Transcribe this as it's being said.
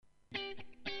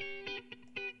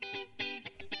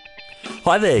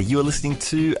Hi there, you are listening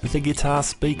to the Guitar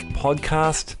Speak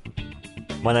podcast.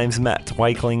 My name's Matt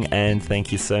Wakeling, and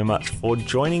thank you so much for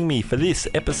joining me for this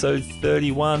episode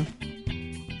 31.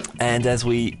 And as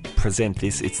we present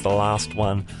this, it's the last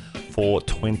one for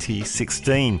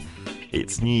 2016.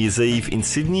 It's New Year's Eve in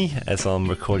Sydney as I'm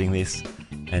recording this,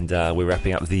 and we're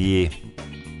wrapping up the year.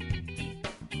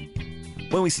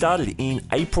 When we started in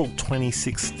April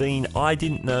 2016, I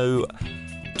didn't know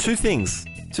two things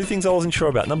I wasn't sure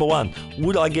about. Number one,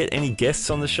 would I get any guests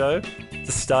on the show?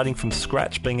 Just starting from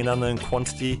scratch, being an unknown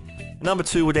quantity. Number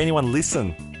two, would anyone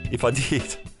listen if I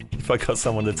did, if I got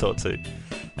someone to talk to?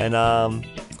 And I'm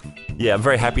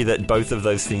very happy that both of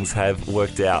those things have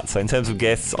worked out. So in terms of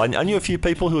guests, I knew a few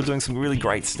people who were doing some really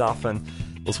great stuff, and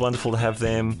it was wonderful to have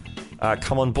them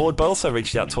come on board, but also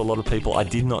reached out to a lot of people I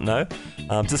did not know,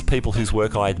 just people whose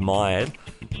work I admired,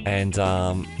 and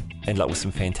ended up with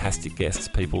some fantastic guests,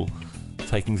 people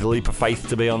taking the leap of faith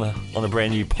to be on a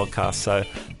brand new podcast. So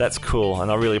that's cool,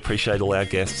 and I really appreciate all our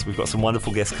guests. We've got some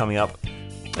wonderful guests coming up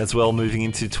as well moving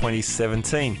into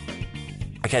 2017.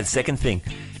 Okay, the second thing,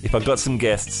 if I've got some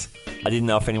guests, I didn't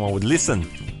know if anyone would listen,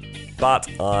 but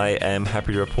I am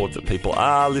happy to report that people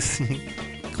are listening,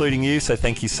 including you, so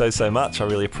thank you so much. I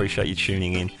really appreciate you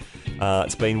tuning in.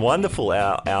 It's been wonderful.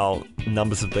 Our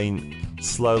numbers have been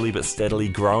slowly but steadily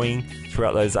growing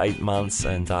throughout those 8 months,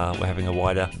 and we're having a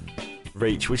wider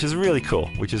reach, which is really cool.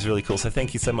 So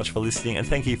thank you so much for listening, and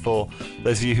thank you for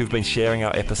those of you who've been sharing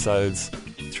our episodes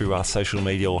through our social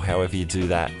media or however you do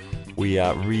that. We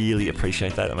really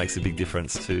appreciate that. It makes a big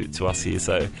difference to us here,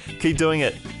 so keep doing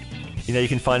it. You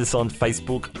can find us on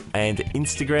Facebook and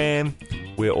Instagram.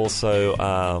 We're also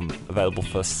available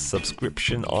for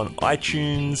subscription on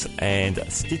iTunes and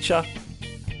Stitcher,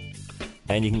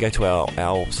 and you can go to our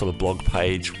sort of blog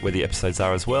page where the episodes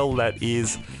are as well. That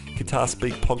is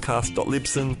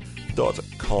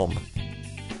guitarspeakpodcast.libsyn.com.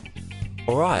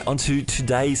 Alright, on to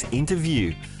today's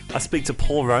interview. I speak to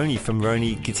Paul Roney from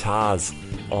Roney Guitars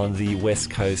on the west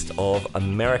coast of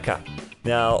America.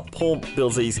 Now, Paul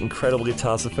builds these incredible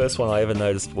guitars. The first one I ever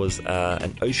noticed was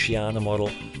an Oceana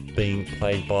model being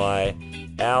played by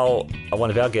one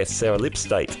of our guests, Sarah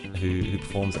Lipstate, who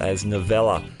performs as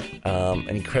Novella. An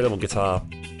incredible guitar.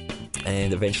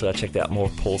 And eventually I checked out more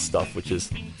of Paul's stuff, which is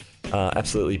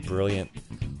absolutely brilliant.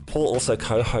 Paul also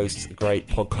co-hosts a great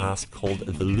podcast called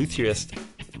The Luthierist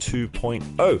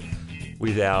 2.0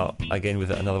 with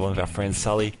another one of our friends,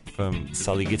 Sully from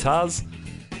Sully Guitars.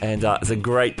 And it's a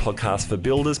great podcast for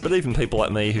builders, but even people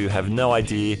like me who have no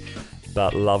idea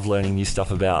but love learning new stuff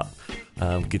about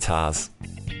guitars.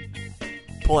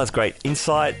 Paul has great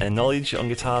insight and knowledge on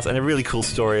guitars, and a really cool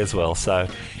story as well. So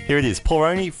here it is, Paul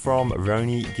Roney from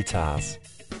Roney Guitars.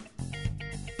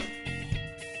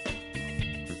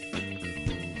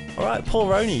 All right, Paul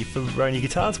Roney from Roney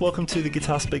Guitars. Welcome to the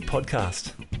Guitar Speak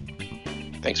podcast.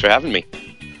 Thanks for having me.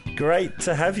 Great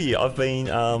to have you. I've been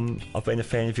a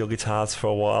fan of your guitars for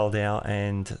a while now,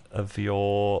 and of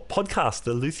your podcast,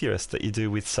 The Luthierist, that you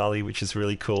do with Sully, which is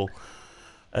really cool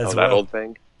as well. That old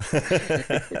thing?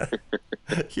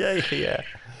 Yeah.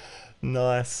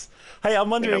 Nice. Hey,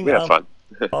 I'm wondering... we have fun.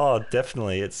 Oh,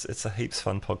 definitely. It's a heaps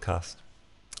fun podcast.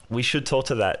 We should talk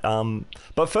to that.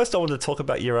 But first I want to talk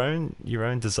about your own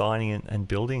designing and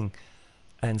building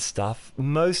and stuff.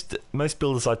 Most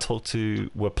builders I talked to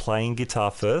were playing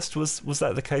guitar first. Was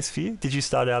that the case for you? Did you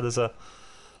start out as a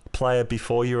player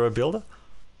before you were a builder?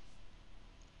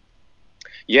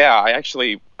 Yeah, I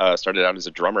actually started out as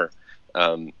a drummer.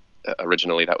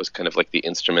 Originally, that was kind of like the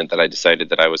instrument that I decided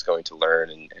that I was going to learn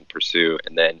and pursue.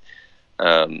 And then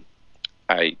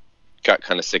I got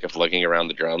kind of sick of lugging around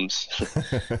the drums.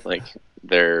 Like,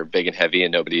 they're big and heavy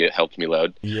and nobody helped me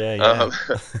load. Yeah.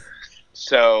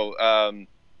 So I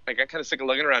got kind of sick of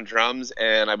lugging around drums,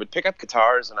 and I would pick up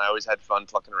guitars, and I always had fun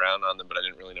plucking around on them, but I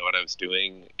didn't really know what I was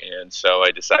doing. And so I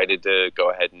decided to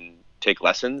go ahead and take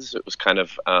lessons. It was kind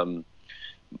of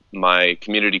my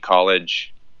community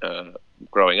college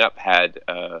growing up had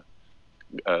a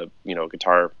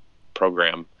guitar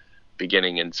program,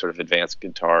 beginning and sort of advanced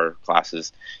guitar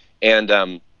classes. And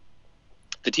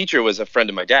the teacher was a friend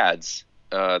of my dad's.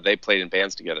 They played in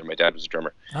bands together. My dad was a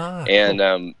drummer. And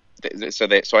cool.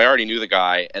 So I already knew the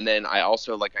guy, and then I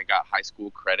also I got high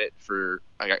school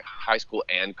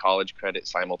and college credit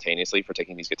simultaneously for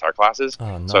taking these guitar classes.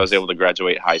 Oh, nice. So I was able to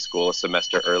graduate high school a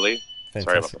semester early. Fantastic.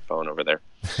 Sorry about the phone over there.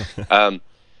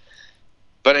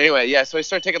 But anyway, yeah. So I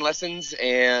started taking lessons,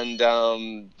 and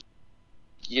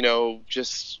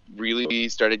just really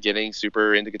started getting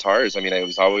super into guitars. I mean, I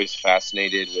was always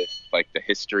fascinated with the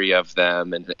history of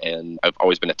them, and I've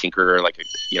always been a tinkerer.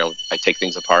 I take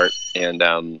things apart, and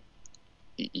I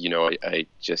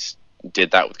just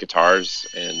did that with guitars,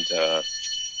 and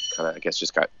kind of, I guess,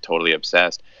 just got totally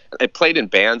obsessed. I played in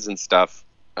bands and stuff,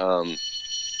 and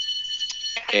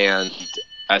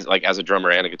as a drummer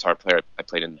and a guitar player, I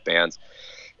played in bands,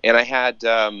 and I had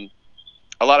a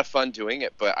lot of fun doing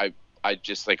it. But I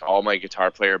just, like, all my guitar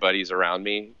player buddies around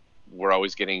me were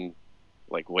always getting,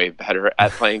 like, way better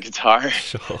at playing guitar.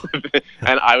 Sure.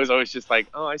 And I was always just like,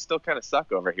 oh, I still kind of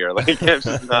suck over here. Like, I'm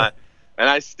just not. And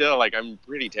I still, like, I'm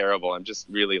pretty terrible. I'm just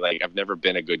really, like, I've never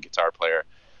been a good guitar player.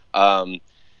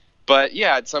 But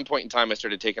yeah, at some point in time, I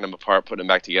started taking them apart, putting them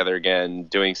back together again,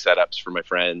 doing setups for my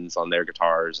friends on their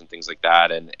guitars and things like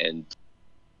that. And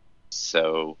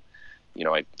so, you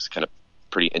know, I was kind of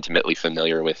pretty intimately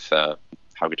familiar with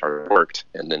how guitar worked.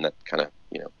 And then that kind of,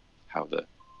 you know, how the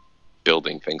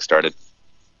building thing started.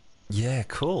 Yeah,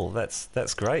 cool.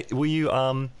 That's great.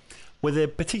 Were there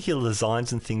particular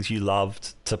designs and things you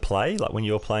loved to play, like when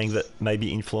you were playing, that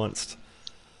maybe influenced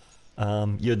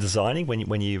your designing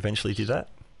when you eventually did that?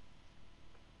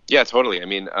 Yeah, totally. I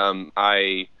mean,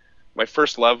 my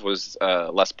first love was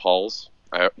Les Pauls.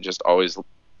 I just always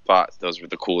thought those were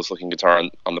the coolest looking guitar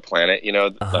on the planet. You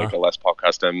know, like a Les Paul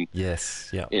Custom. Yes,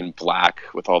 yeah. In black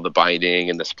with all the binding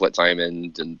and the split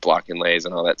diamond and block inlays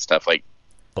and all that stuff. Like,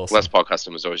 Awesome. Les Paul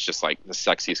Custom was always just like the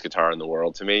sexiest guitar in the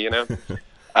world to me. You know.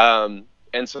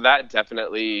 And so that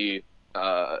definitely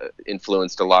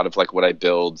influenced a lot of, like, what I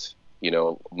build. You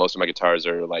know, most of my guitars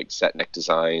are like set neck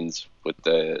designs with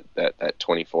that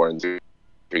 24 and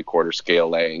 3/4 scale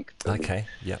length. And, Okay.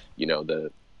 Yeah. you know,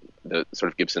 the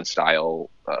sort of Gibson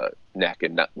style neck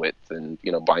and nut width, and,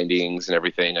 you know, bindings and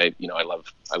everything. I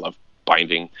love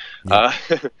binding. Yeah.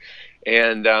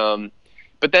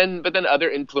 But then other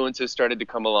influences started to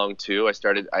come along too. I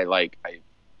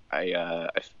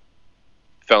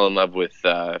fell in love with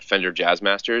Fender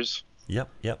Jazzmasters. Yep.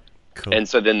 Cool. And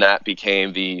so then that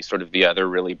became the sort of the other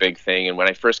really big thing. And when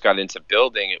I first got into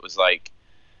building, it was like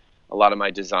a lot of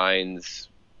my designs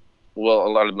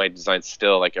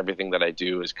still, like, everything that I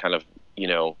do is kind of, you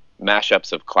know,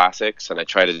 mashups of classics, and I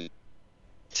try to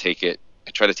take it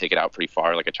out pretty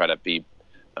far. Like, I try to be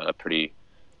pretty,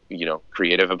 you know,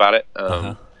 creative about it.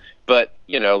 But,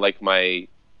 you know, like, my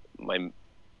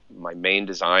main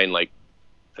design, like,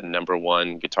 the number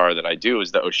one guitar that I do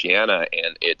is the Oceana,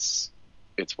 and it's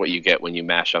what you get when you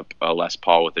mash up a Les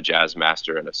Paul with a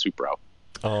Jazzmaster and a Supro.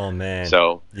 Oh man.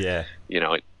 So yeah, you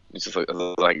know, it's just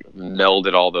like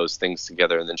melded all those things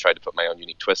together, and then tried to put my own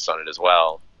unique twists on it as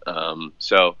well.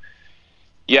 So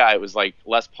yeah, it was like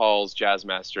Les Pauls,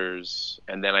 Jazzmasters,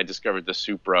 and then I discovered the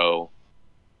Supro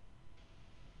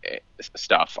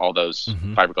stuff, all those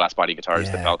fiberglass body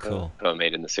guitars that Valco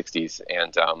made in the 60s,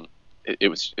 and it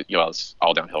was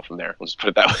all downhill from there. We'll just put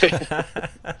it that way.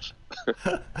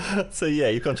 So yeah,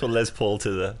 you've gone to a Les Paul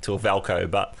to a Valco,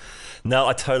 but no,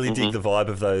 I totally dig the vibe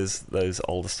of those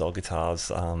older style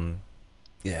guitars.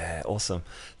 Yeah, awesome.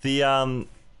 I'm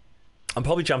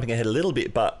probably jumping ahead a little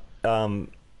bit, but the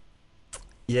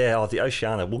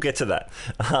Oceana. We'll get to that.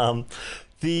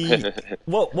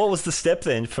 What was the step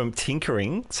then from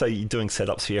tinkering? So you're doing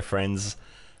setups for your friends,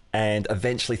 and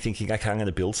eventually thinking, okay, I'm going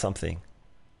to build something.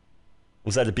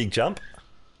 Was that a big jump?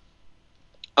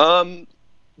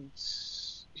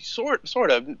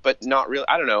 Sort of, but not really.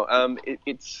 I don't know.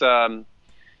 It's so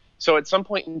at some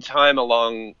point in time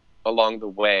along the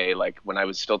way, like when I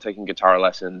was still taking guitar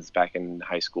lessons back in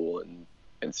high school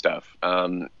and stuff,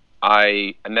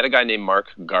 I met a guy named Mark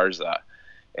Garza,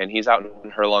 and he's out in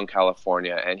Hurlong,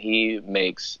 California, and he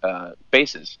makes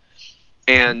basses.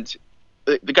 And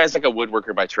the guy's like a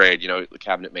woodworker by trade, you know, a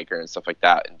cabinet maker and stuff like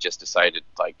that, and just decided,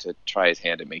 like, to try his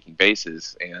hand at making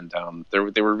basses. And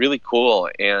they were really cool,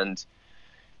 and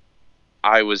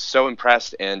I was so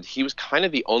impressed. And he was kind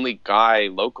of the only guy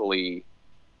locally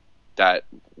that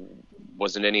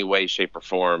was in any way, shape, or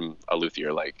form a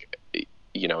luthier. Like,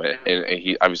 you know, and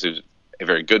he obviously was a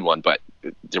very good one, but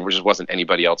there just wasn't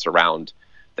anybody else around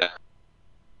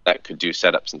that could do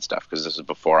setups and stuff, because this was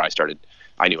before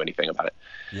I knew anything about it.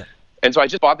 Yeah. And so I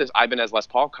just bought this Ibanez Les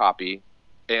Paul copy,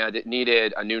 and it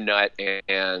needed a new nut,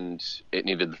 and it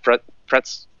needed the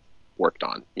frets worked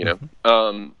on, you know?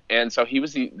 And so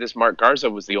this Mark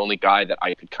Garza was the only guy that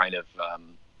I could kind of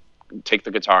take the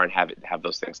guitar and have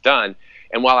those things done.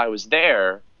 And while I was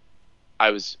there, I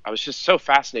was just so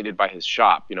fascinated by his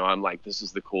shop. You know, I'm like, this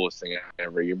is the coolest thing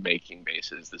ever. You're making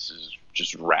basses. This is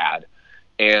just rad.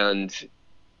 And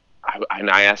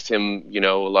I asked him, you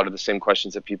know, a lot of the same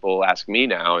questions that people ask me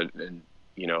now, and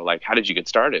you know, like, how did you get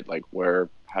started? Like,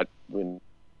 and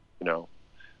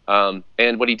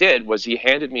what he did was he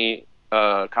handed me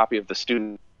a copy of the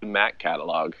Student Mac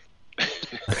catalog.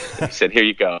 He said, "Here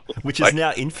you go." Which is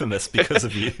now infamous because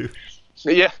of you.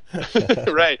 Yeah,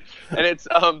 right. And it's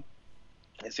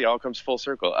see, it all comes full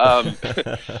circle.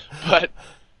 But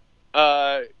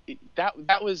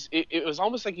that was it was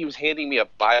almost like he was handing me a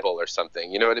Bible or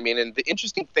something. You know what I mean? And the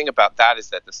interesting thing about that is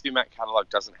that the StudioMac catalog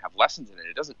doesn't have lessons in it.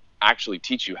 It doesn't actually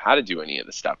teach you how to do any of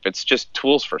the stuff. It's just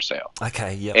tools for sale.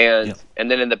 Okay. Yeah. And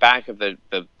then in the back of the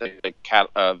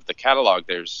catalog,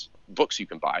 there's books you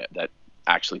can buy that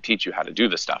actually teach you how to do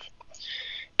the stuff.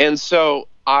 And so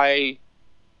I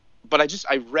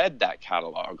read that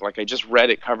catalog. Like I just read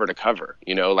it cover to cover,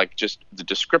 you know, like just the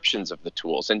descriptions of the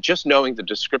tools, and just knowing the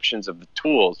descriptions of the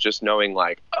tools, just knowing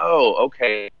like, oh,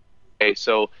 okay,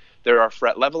 so there are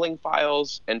fret leveling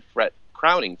files and fret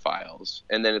crowning files.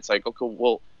 And then it's like, okay,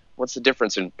 well, what's the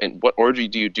difference in what order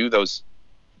do you do those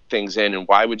things in, and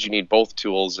why would you need both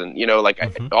tools? And, you know, like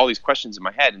all these questions in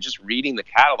my head, and just reading the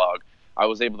catalog, I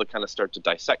was able to kind of start to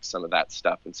dissect some of that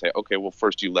stuff and say, okay, well,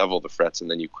 first you level the frets and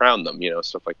then you crown them, you know,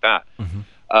 stuff like that.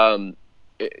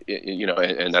 You know,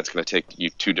 and that's going to take you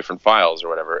 2 different files or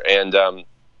whatever. And then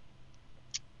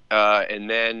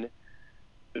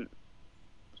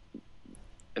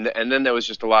there was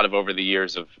just a lot of over the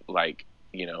years of like,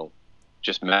 you know,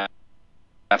 just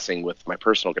messing with my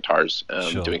personal guitars,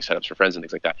 doing setups for friends and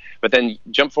things like that. But then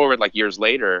jump forward like years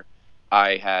later,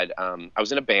 I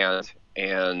was in a band,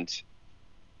 and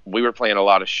we were playing a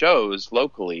lot of shows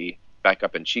locally back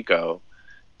up in Chico,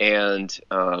 and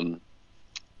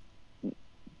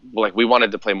like we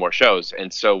wanted to play more shows.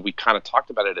 And so we kind of talked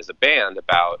about it as a band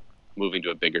about moving to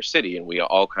a bigger city. And we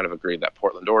all kind of agreed that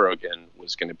Portland, Oregon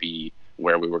was going to be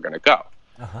where we were going to go.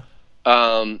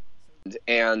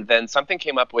 And then something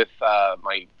came up with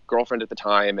my girlfriend at the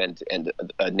time and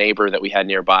a neighbor that we had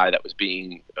nearby that was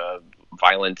being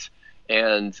violent,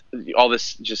 and all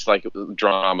this just like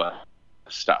drama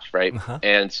stuff, right?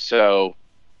 And so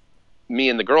me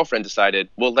and the girlfriend decided,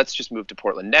 well, let's just move to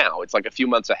Portland now. It's like a few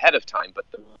months ahead of time, but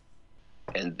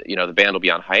you know, the band will be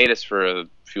on hiatus for a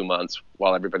few months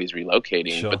while everybody's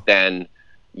relocating. But then,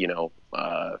 you know,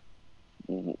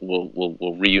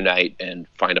 we'll reunite and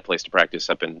find a place to practice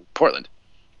up in Portland.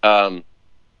 So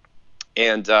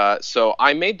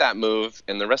I made that move,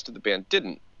 and the rest of the band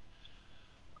didn't.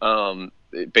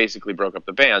 It basically broke up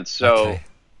the band. So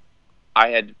I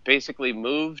had basically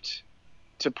moved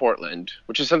to Portland,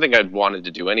 which is something I'd wanted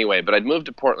to do anyway, but I'd moved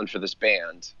to Portland for this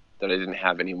band that I didn't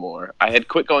have anymore. I had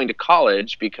quit going to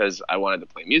college because I wanted to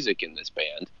play music in this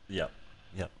band.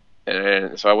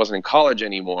 And so I wasn't in college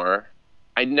anymore.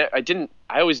 I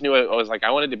always knew I was like, I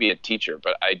wanted to be a teacher,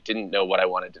 but I didn't know what I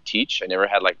wanted to teach. I never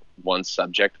had like one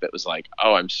subject that was like,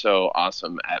 oh, I'm so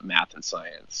awesome at math and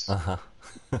science. Well,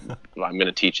 I'm going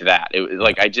to teach that. It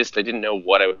like, I didn't know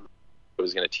what I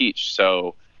was going to teach.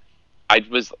 So I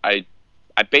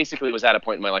basically was at a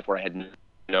point in my life where I had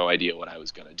no idea what I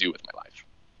was going to do with my life,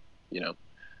 you know?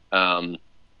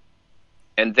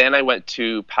 And then I went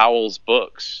to Powell's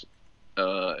Books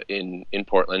in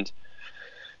Portland,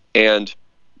 and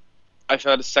I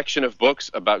found a section of books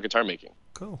about guitar making.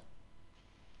 Cool.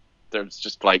 There's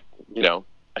just like, you know,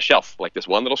 a shelf, like this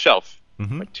one little shelf,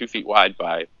 like 2 feet wide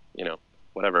by, you know,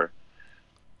 whatever.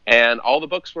 And all the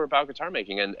books were about guitar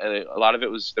making, and a lot of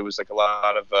it was, there was like a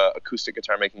lot of acoustic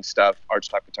guitar making stuff,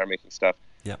 archtop guitar making stuff.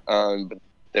 But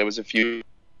there was a few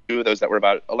of those that were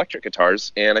about electric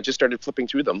guitars, and I just started flipping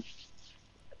through them.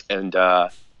 And I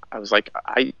was like,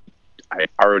 I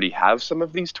already have some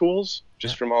of these tools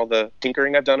just from all the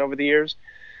tinkering I've done over the years.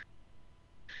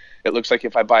 It looks like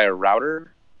if I buy a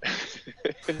router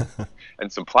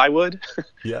and some plywood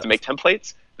to make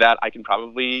templates, that I can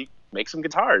probably make some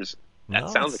guitars. That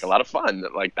sounds like a lot of fun.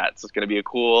 Like that's going to be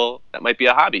that might be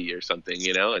a hobby or something,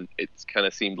 you know? And it's kind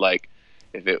of seemed like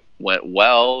if it went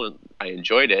well and I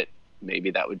enjoyed it,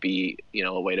 maybe that would be, you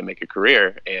know, a way to make a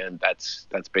career. And that's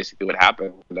basically what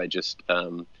happened. I just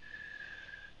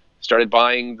started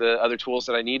buying the other tools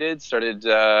that I needed, started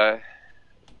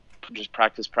just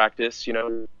practice, you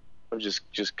know,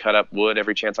 just cut up wood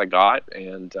every chance I got.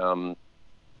 And I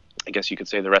guess you could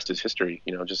say the rest is history.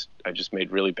 You know, I just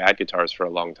made really bad guitars for a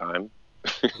long time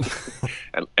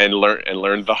and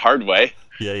learned the hard way.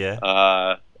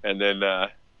 And then,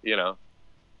 you know,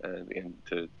 and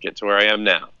to get to where I am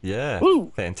now.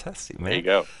 Woo! Fantastic, man. There you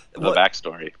go. The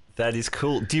backstory. That is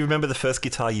cool. Do you remember the first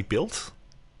guitar you built?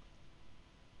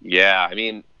 Yeah, I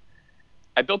mean,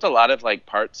 I built a lot of like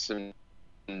parts and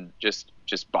just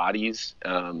bodies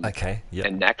and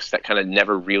necks that kind of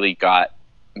never really got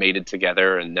mated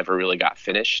together and never really got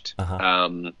finished.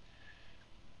 But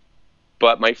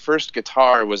my first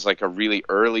guitar was like a really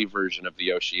early version of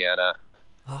the Oceana.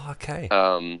 Oh, okay.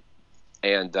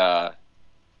 And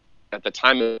at the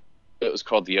time it it was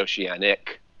called the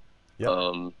Oceanic. Yep.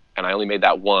 And I only made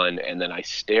that one, and then I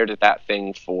stared at that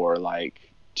thing for like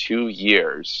 2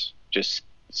 years, just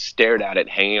stared at it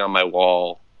hanging on my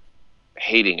wall,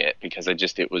 hating it because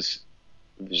it was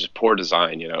just poor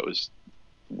design. It was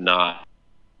not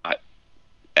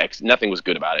nothing was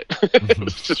good about it. It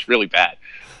was just really bad.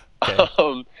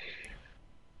 Okay.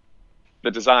 The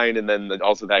design and then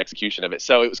also the execution of it.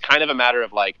 So it was kind of a matter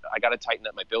of like, I got to tighten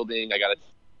up my building. I got to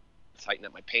tighten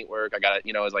up my paintwork. I got to,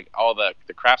 it was like all the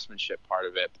craftsmanship part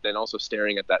of it, but then also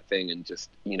staring at that thing and just,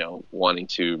 wanting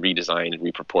to redesign and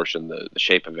reproportion the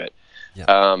shape of it.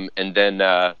 Yeah. And then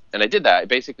I did that. I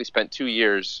basically spent 2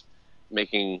 years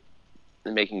making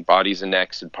bodies and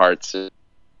necks and parts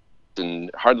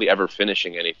and hardly ever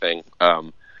finishing anything.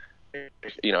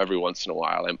 Every once in a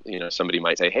while, somebody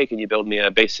might say, "Hey, can you build me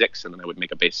a base 6?" And then I would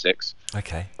make a base 6,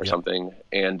 Okay. or Yep. something.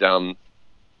 And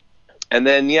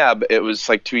then it was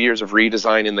like 2 years of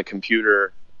redesign in the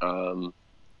computer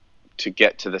to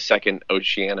get to the second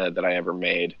Oceana that I ever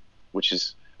made, which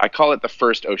is, I call it the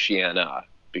first Oceana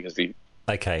because the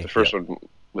first one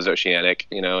was Oceanic,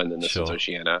 and then this one's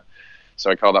Oceana. So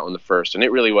I call that one the first, and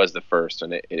it really was the first.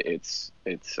 And it's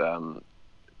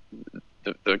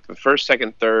the first,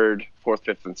 second, third, fourth,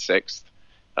 fifth, and sixth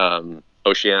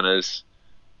Oceanas.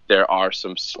 There are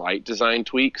some slight design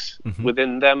tweaks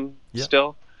within them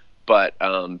still, but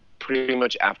pretty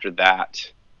much after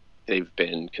that, they've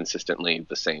been consistently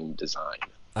the same design.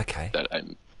 Okay. That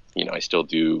I still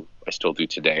do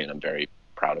today, and I'm very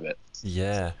proud of it.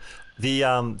 Yeah. The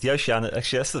Oceana,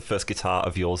 actually, that's the first guitar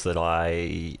of yours that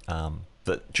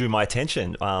that drew my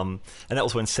attention. And that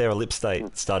was when Sarah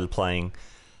Lipstate started playing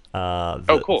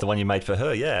cool. the one you made for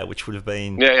her, which would have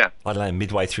been, I don't know,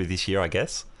 midway through this year, I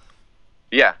guess.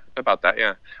 Yeah, about that,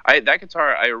 yeah. That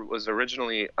guitar, I was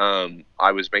originally,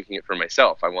 I was making it for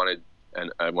myself. I wanted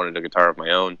a guitar of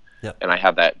my own, and I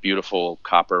have that beautiful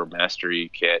copper mastery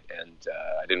kit, and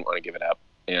I didn't want to give it up.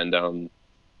 And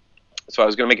so I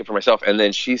was going to make it for myself, and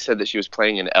then she said that she was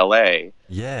playing in L.A.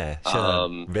 Yeah, she had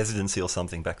a residency or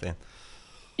something back then.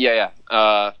 Yeah.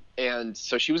 And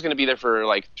so she was going to be there for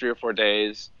like 3 or 4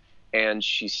 days, and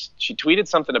she tweeted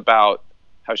something about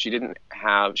how she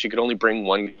could only bring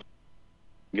one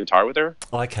guitar with her.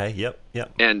 Okay. Yep.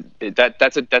 And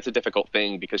that's a difficult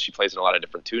thing because she plays in a lot of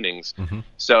different tunings.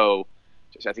 So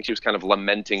I think she was kind of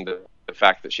lamenting the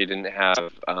fact that she didn't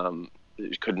have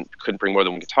couldn't bring more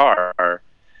than one guitar.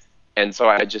 And so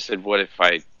I just said, what if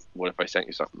I sent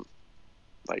you something?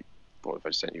 Like, what if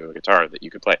I sent you a guitar that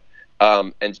you could play?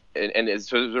 So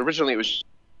originally it was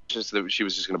just that she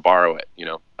was just going to borrow it,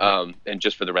 and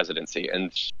just for the residency.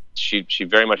 And she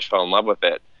very much fell in love with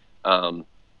it.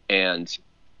 And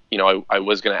I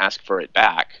was going to ask for it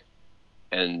back,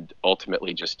 and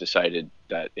ultimately just decided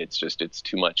that it's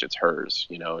too much. It's hers,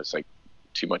 it's like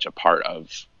too much a part of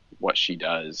what she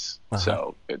does.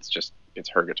 So it's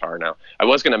her guitar now. I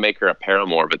was going to make her a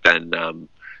Paramore, but then,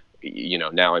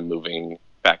 now I'm moving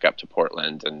back up to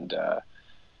Portland and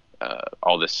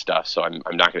all this stuff. So I'm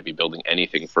not going to be building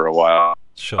anything for a while.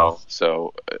 Sure.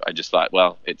 So I just thought,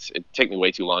 well, it'd take me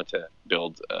way too long to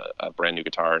build a brand new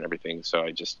guitar and everything. So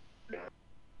I just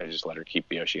let her keep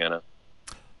the Oceana.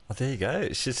 Oh, there you go.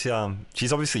 It's just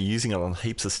she's obviously using it on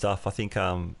heaps of stuff. I think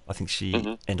she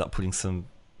ended up putting some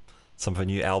of her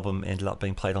new album ended up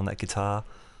being played on that guitar.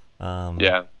 And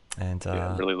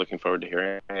I'm really looking forward to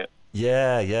hearing it.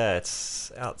 Yeah,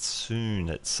 it's out soon.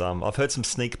 It's I've heard some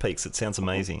sneak peeks. It sounds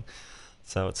amazing.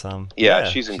 So it's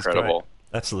she's incredible. Great.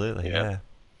 Absolutely, yeah.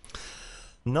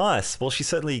 Nice. Well, she's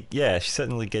certainly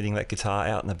getting that guitar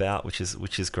out and about, which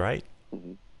is great.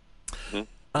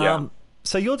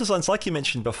 So your designs, like you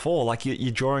mentioned before, like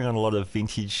you're drawing on a lot of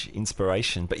vintage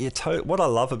inspiration, but what I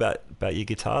love about your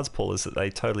guitars, Paul, is that they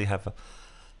totally have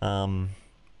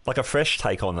like a fresh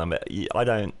take on them. I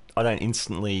don't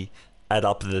instantly add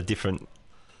up the different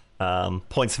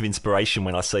points of inspiration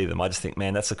when I see them. I just think,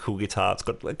 man, that's a cool guitar. It's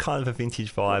got kind of a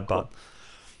vintage vibe, but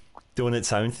doing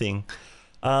its own thing.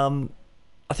 I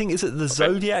think, is it the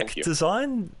Zodiac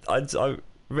design? I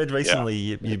read recently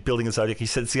you're building a Zodiac. You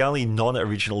said it's the only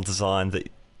non-original design that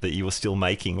you were still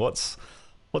making. What's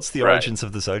the origins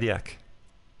of the Zodiac?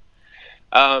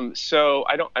 So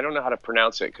I don't know how to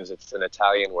pronounce it because it's an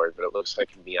Italian word, but it looks like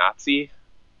Meazzi,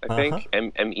 I think.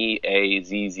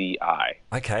 Meazzi.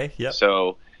 Okay, yeah.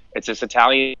 So it's this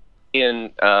Italian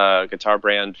guitar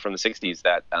brand from the 60s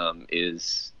that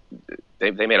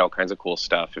they made all kinds of cool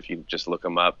stuff if you just look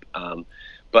them up.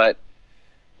 But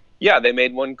yeah, they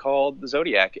made one called the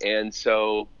Zodiac, and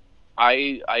so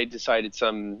I decided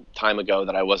some time ago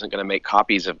that I wasn't going to make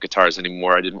copies of guitars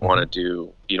anymore. I didn't want to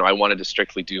do, I wanted to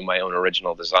strictly do my own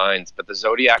original designs. But the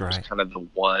Zodiac was Great. kind of the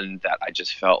one that I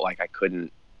just felt like I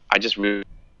couldn't. I just really,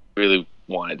 really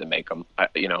wanted to make them.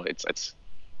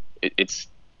 It's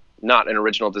not an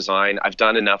original design. I've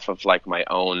done enough of like my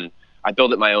own. I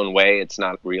build it my own way. It's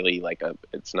not really like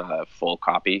it's not a full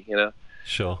copy,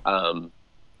 Sure.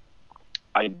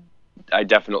 I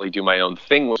definitely do my own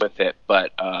thing with it,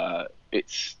 but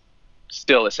it's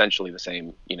still essentially the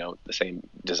same, the same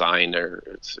design, or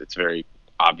it's very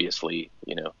obviously,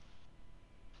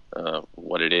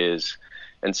 what it is.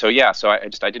 And so, yeah, so I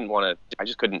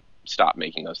just couldn't stop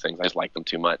making those things. I just like them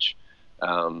too much.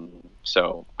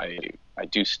 So I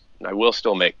will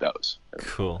still make those.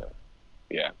 Cool.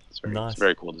 Yeah, it's Nice. a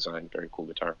very cool design, very cool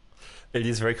guitar. It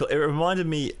is very cool. It reminded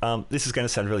me, this is going to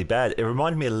sound really bad, it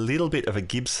reminded me a little bit of a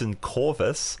Gibson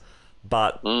Corvus,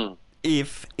 but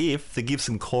if the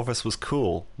Gibson Corvus was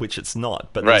cool, which it's not,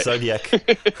 but the Right. Zodiac,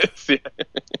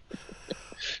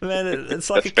 man, it's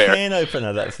like That's a fair. can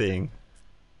opener, that thing.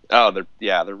 Oh, they're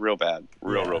real bad,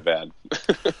 real bad.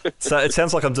 So it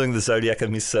sounds like I'm doing the Zodiac a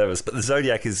misservice, but the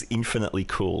Zodiac is infinitely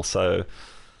cool, so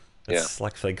it's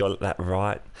like they got that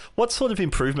right. What sort of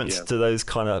improvements do those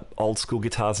kind of old school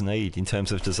guitars need in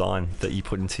terms of design that you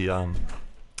put into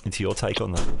your take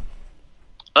on them?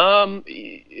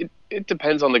 It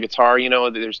depends on the guitar.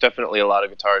 There's definitely a lot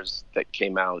of guitars that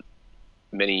came out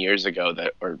many years ago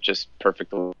that are just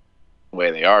perfect the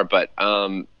way they are. But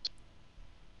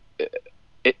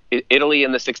Italy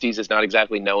in the '60s is not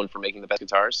exactly known for making the best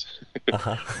guitars.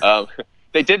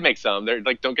 They did make some. They're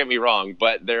like, don't get me wrong,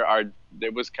 but there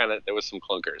was some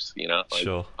clunkers,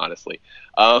 Sure. honestly.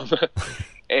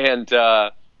 And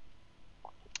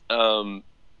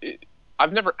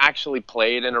I've never actually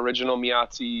played an original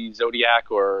Miazzi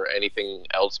Zodiac or anything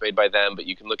else made by them, but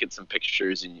you can look at some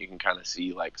pictures and you can kind of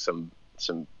see like some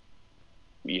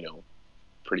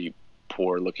pretty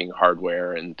poor looking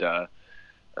hardware, and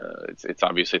it's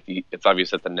obvious that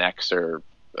the necks are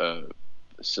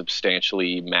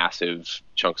substantially massive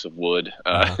chunks of wood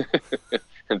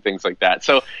and things like that.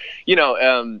 So,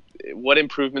 what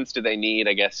improvements do they need?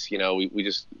 I guess, we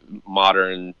just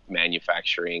modern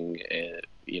manufacturing,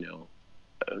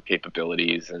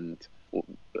 capabilities, and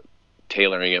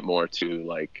tailoring it more to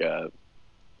like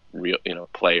real,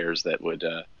 players that would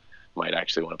might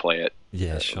actually want to play it.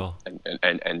 Yeah, sure.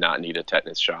 And not need a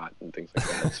tetanus shot and things like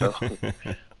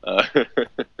that.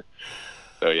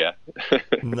 So yeah.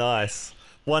 Nice.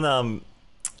 One of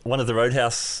the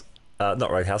Roadhouse,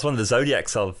 not Roadhouse, one of the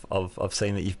Zodiacs I've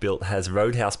seen that you've built has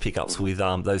Roadhouse pickups with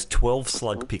those 12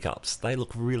 slug pickups. They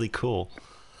look really cool.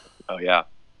 Oh yeah.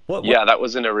 What? Yeah, that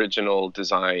was an original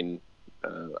design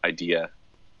idea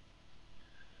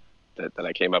that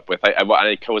I came up with. I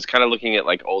was kind of looking at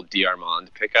like old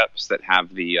D'Armond pickups that have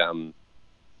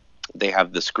they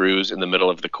have the screws in the middle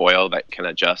of the coil that can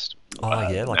adjust.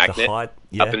 Like magnet, the height.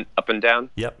 Yeah. up and down.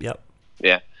 Yep.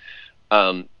 Yeah.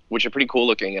 Which are pretty cool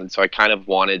looking, and so I kind of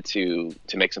wanted to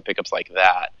make some pickups like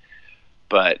that,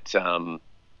 but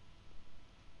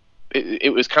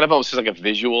it was kind of almost just like a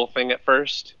visual thing at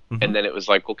first, and then it was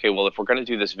like, okay, well, if we're going to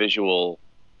do this visual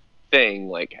thing,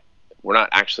 like we're not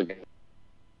actually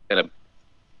going to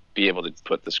be able to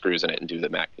put the screws in it and do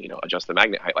the adjust the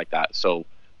magnet height like that. So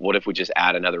what if we just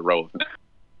add another row of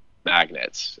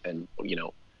magnets, and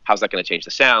how's that going to change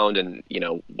the sound, and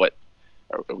what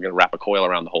are we going to wrap a coil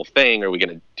around the whole thing? Or are we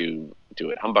going to do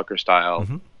it humbucker style,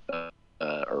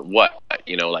 or what?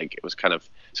 Like it was kind of,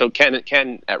 so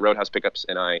Ken at Roadhouse Pickups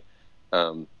and I,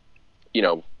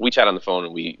 we chat on the phone,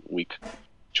 and we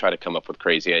try to come up with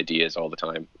crazy ideas all the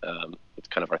time. It's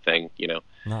kind of our thing,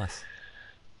 Nice.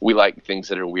 We like things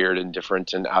that are weird and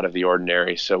different and out of the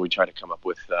ordinary, so we try to come up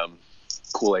with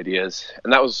cool ideas.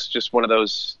 And that was just one of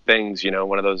those things,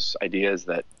 one of those ideas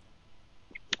that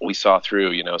we saw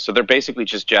through, so they're basically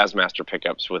just Jazzmaster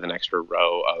pickups with an extra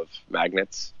row of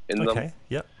magnets in them. Okay.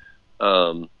 Yep.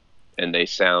 And they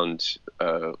sound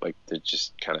like they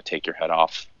just kind of take your head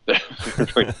off.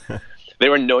 They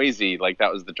were noisy. Like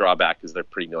that was the drawback, is they're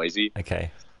pretty noisy, Okay.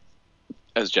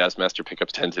 as Jazzmaster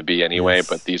pickups tend to be anyway. Yes.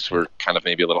 But these were kind of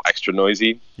maybe a little extra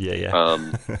noisy. Yeah.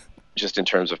 Just in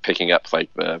terms of picking up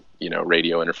like the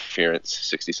radio interference,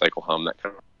 60 cycle hum, that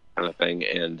kind of thing.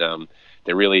 And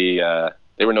they really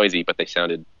they were noisy, but they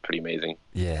sounded pretty amazing.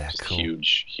 Yeah. Just Cool.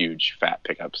 huge fat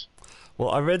pickups. Well,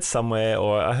 I read somewhere,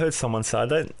 or I heard someone say, I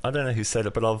don't know who said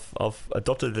it, but I've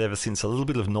adopted it ever since. A little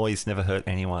bit of noise never hurt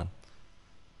anyone.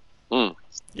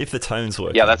 If the tones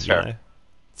work. Yeah, that's fair.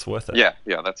 It's worth it. Yeah,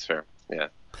 that's fair. Yeah,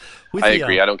 With I the,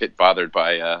 agree. I don't get bothered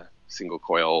by single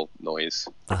coil noise.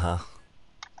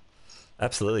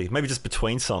 Absolutely. Maybe just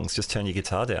between songs, just turn your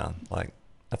guitar down. Like,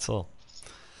 that's all.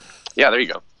 Yeah, there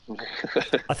you go.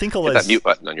 I think all Hit that those, mute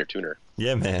button on your tuner.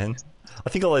 yeah, man. I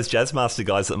think all those Jazzmaster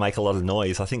guys that make a lot of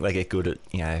noise, I think they get good at,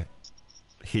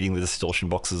 hitting the distortion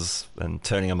boxes and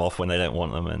turning them off when they don't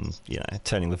want them, and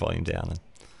turning the volume down and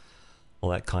all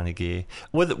that kind of gear.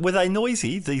 Were they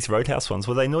noisy? These Roadhouse ones,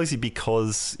 were they noisy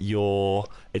because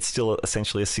it's still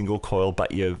essentially a single coil,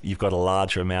 but you've got a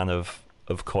larger amount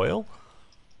of coil?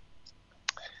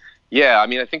 Yeah, I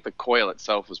mean, I think the coil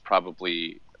itself was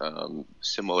probably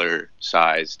similar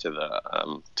size to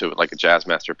to like a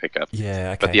Jazzmaster pickup.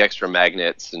 Yeah, okay. But the extra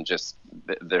magnets and just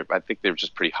I think they're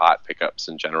just pretty hot pickups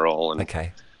in general, and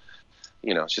okay,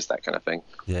 it's just that kind of thing.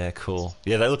 Yeah, cool.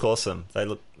 Yeah, they look awesome. They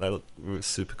look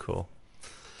super cool.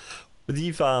 But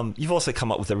you've also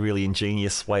come up with a really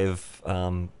ingenious way of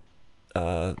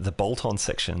the bolt-on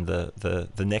section,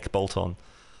 the neck bolt-on,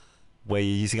 where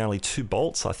you're using only 2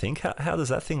 bolts, I think. How does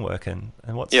that thing work, and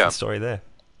what's the story there?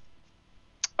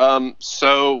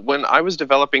 So when I was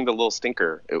developing the Little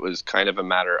Stinker, it was kind of a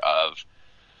matter of,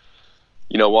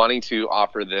 wanting to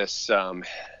offer this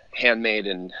handmade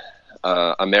in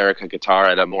America guitar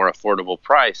at a more affordable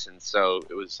price, and so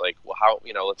it was like, well, how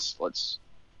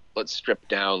let's strip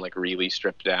down, like really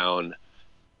strip down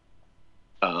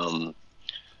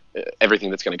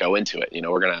everything that's going to go into it.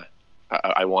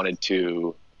 I wanted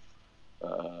to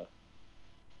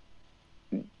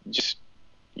just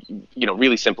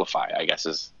really simplify, I guess,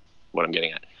 is what I'm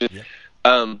getting at. Yeah.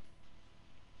 And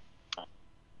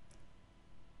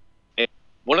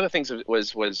one of the things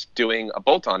was doing a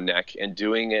bolt-on neck and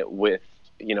doing it with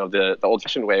the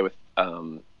old-fashioned way with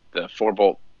the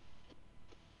 4-bolt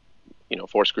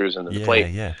 4 screws and the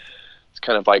plate. Yeah. It's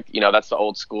kind of like that's the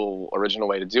old school original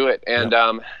way to do it, and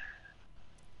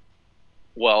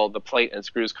well, the plate and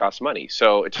screws cost money,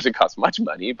 so it doesn't cost much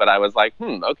money. But I was like,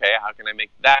 okay, how can I make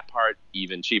that part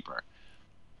even cheaper?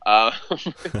 It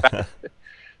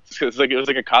was like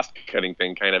a cost cutting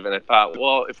thing, kind of. And I thought,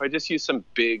 well, if I just use some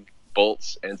big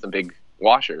bolts and some big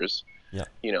washers,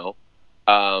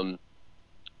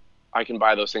 I can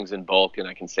buy those things in bulk and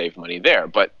I can save money there.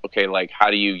 But okay, like, how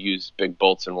do you use big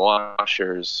bolts and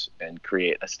washers and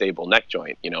create a stable neck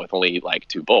joint, with only like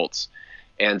 2 bolts?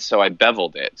 And so I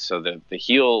beveled it. So the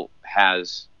heel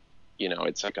has,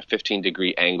 it's like a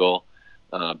 15-degree angle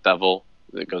bevel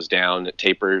that goes down, it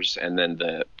tapers, and then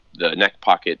the neck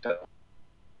pocket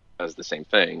does the same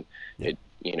thing. Yeah.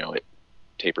 It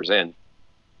tapers in.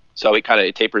 So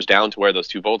it tapers down to where those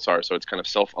 2 bolts are. So it's kind of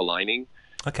self-aligning.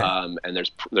 Okay. And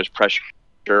there's pressure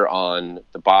on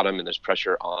the bottom, and there's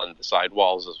pressure on the side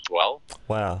walls as well.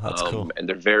 Wow, that's cool. And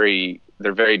they're very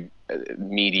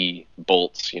meaty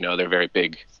bolts. They're very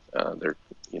big. They're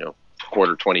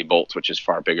quarter 20 bolts, which is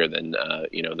far bigger than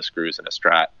the screws in a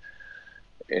Strat.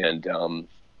 And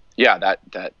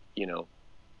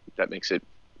that makes it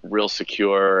real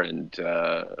secure and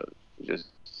just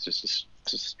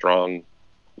a strong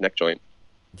neck joint.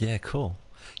 Yeah, cool.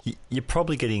 You're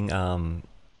probably getting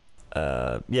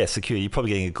secure. You're probably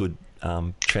getting a good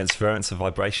transference of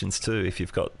vibrations too if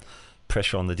you've got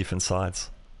pressure on the different sides.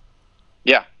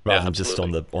 Yeah, rather than just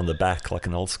on the back like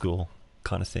an old school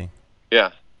kind of thing. Yeah.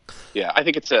 I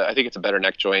think it's a better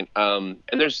neck joint. And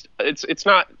it's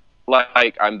not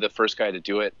like I'm the first guy to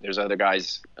do it. There's other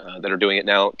guys that are doing it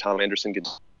now. Tom Anderson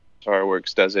Guitar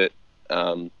Works does it.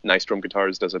 Nystrom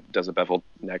Guitars does a beveled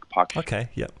neck pocket. Okay.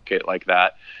 Yep. Like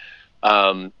that.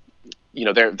 The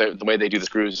way they do the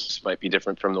screws might be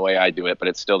different from the way I do it, but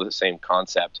it's still the same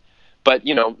concept. But,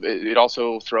 it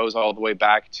also throws all the way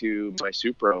back to my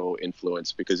Supro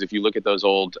influence, because if you look at those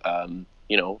old,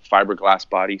 fiberglass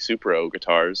body Supro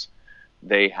guitars,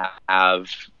 they have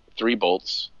 3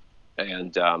 bolts,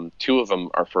 and 2 of them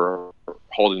are for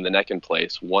holding the neck in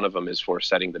place. One of them is for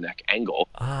setting the neck angle.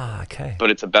 Ah, okay.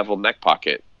 But it's a beveled neck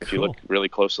pocket. If Cool. you look really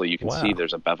closely, you can see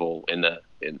there's a bevel in the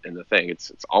thing.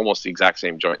 It's almost the exact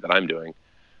same joint that I'm doing.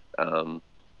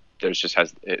 There's just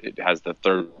has the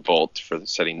 3rd bolt for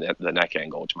setting the neck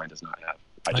angle, which mine does not have.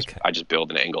 I just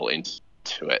build an angle into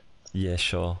it. Yeah,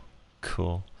 sure.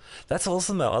 Cool. That's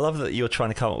awesome, though. I love that you're trying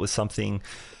to come up with something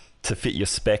to fit your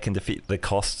spec and to fit the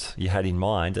cost you had in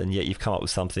mind, and yet you've come up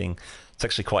with something that's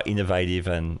actually quite innovative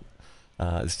and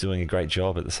is doing a great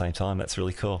job at the same time. That's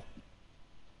really cool.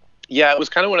 Yeah, it was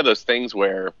kind of one of those things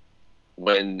where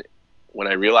when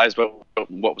I realized what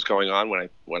was going on,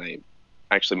 when I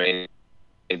actually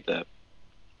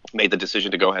made the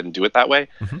decision to go ahead and do it that way,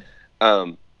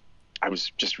 I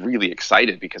was just really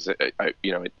excited, because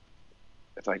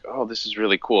it's like, oh, this is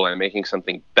really cool. I'm making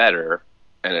something better,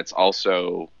 and it's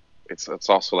also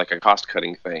like a cost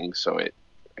cutting thing, so I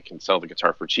can sell the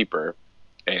guitar for cheaper,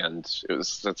 and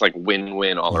it's like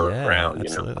win-win all Yeah, around, you know.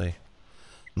 absolutely.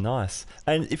 Nice.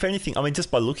 And if anything, I mean, just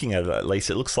by looking at it at least,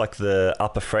 it looks like the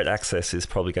upper fret access is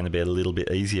probably going to be a little bit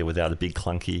easier without a big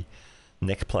clunky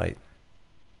neck plate.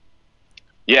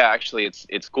 Yeah, actually,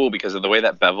 it's cool because of the way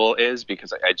that bevel is.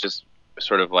 Because I just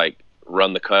sort of like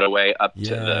run the cutaway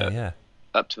Yeah, yeah.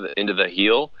 up to the end of the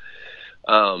heel,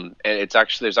 and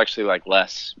there's actually like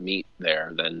less meat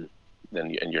there than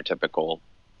in your typical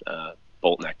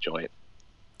bolt neck joint.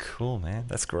 Cool, man.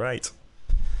 That's great.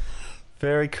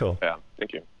 Very cool. Yeah,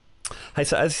 thank you. Hey,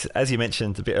 so as you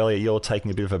mentioned a bit earlier, you're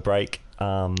taking a bit of a break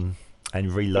and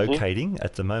relocating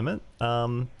at the moment.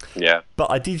 Yeah,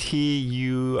 But I did hear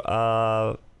you've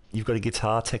got a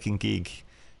guitar teching gig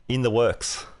in the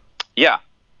works. yeah,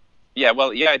 yeah.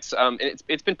 Well, yeah,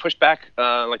 it's been pushed back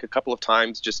like a couple of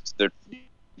times. Just the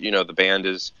band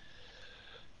is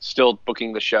still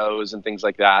booking the shows and things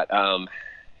like that.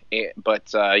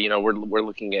 But we're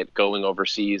looking at going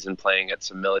overseas and playing at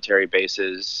some military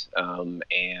bases,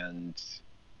 and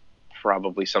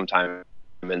probably sometime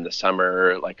in the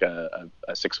summer, like a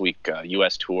 6-week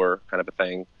U.S. tour kind of a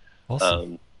thing.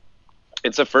 Awesome.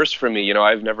 It's a first for me.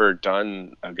 I've never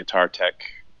done a guitar tech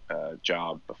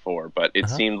job before, but it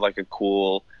seemed like a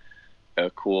cool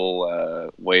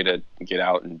way to get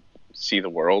out and see the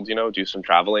world. Do some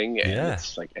traveling, and Yeah.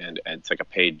 it's like a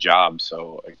paid job,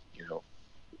 so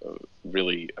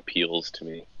really appeals to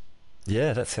me.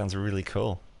 Yeah, that sounds really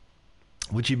cool.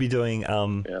 Would you be doing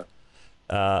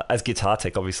Yeah. as guitar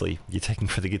tech? Obviously, you're taking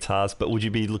for the guitars, but would you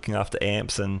be looking after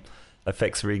amps and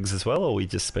effects rigs as well, or we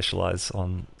just specialize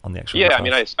on the actual? Yeah, guitars? I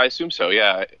mean, I assume so.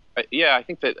 Yeah, I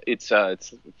think that it's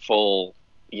full,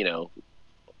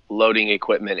 loading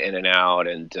equipment in and out,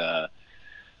 and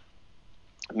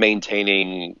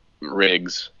maintaining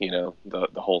rigs. The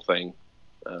whole thing.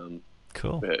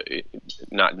 Cool.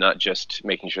 Not just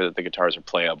making sure that the guitars are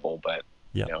playable, but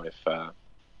Yeah.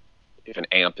 if an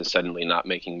amp is suddenly not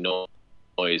making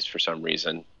noise for some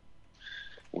reason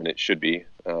when it should be,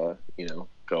 go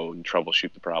and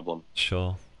troubleshoot the problem.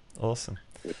 Sure. Awesome.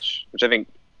 Which I think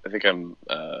I'm,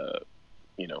 I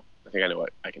think I know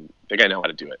what I can. I think I know how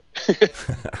to do it.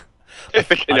 I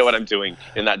think I know what I'm doing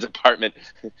in that department.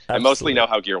 I mostly know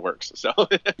how gear works. So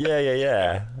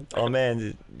Yeah. Oh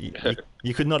man,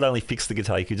 you could not only fix the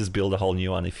guitar, you could just build a whole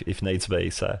new one if needs be.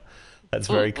 So that's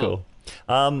very cool.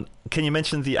 Can you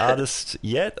mention the artist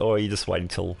yet, or are you just waiting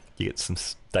till you get some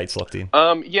dates locked in?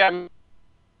 Yeah. I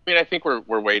mean, I think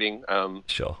we're waiting.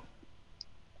 Sure.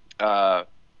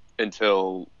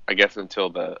 Until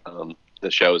the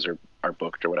shows are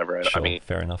booked or whatever. Sure. I mean,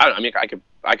 fair enough.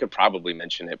 I could probably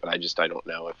mention it, but I don't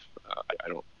know if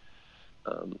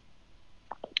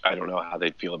I don't know how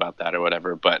they'd feel about that or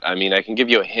whatever. But I mean, I can give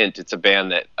you a hint. It's a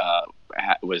band that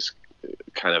was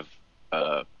kind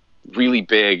of really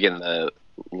big in the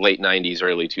late '90s,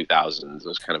 early 2000s. It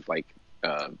was kind of like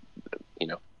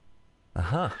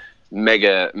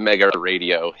mega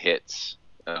radio hits,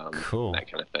 Cool.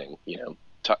 that kind of thing.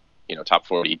 Top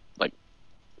 40 like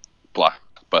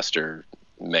blockbuster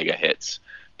mega hits,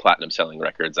 platinum selling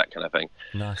records, that kind of thing.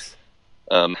 Nice.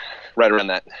 Right around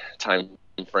that time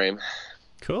frame.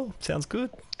 Cool. Sounds good.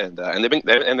 And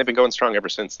they've been going strong ever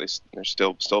since. They're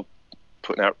still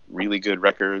putting out really good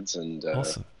records, and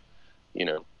Awesome.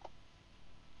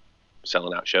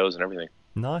 selling out shows and everything.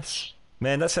 Nice.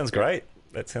 Man, that sounds great.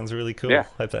 That sounds really cool. Yeah.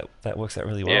 Hope that works out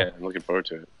really well. Yeah, I'm looking forward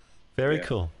to it. Very Yeah.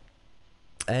 cool.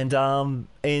 And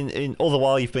in all the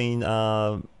while you've been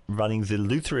running the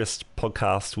Lutherist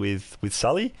podcast with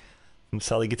Sully from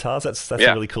Sully Guitars. That's a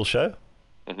really cool show.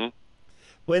 Mm-hmm.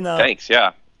 When Thanks.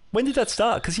 Yeah. when did that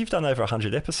start? Because you've done over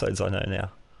 100 episodes, I know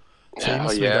now. So you Oh,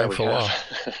 must have yeah, been going we for a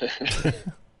have.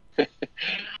 while.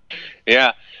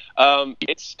 Yeah.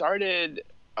 It started,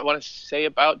 I want to say,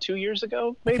 about 2 years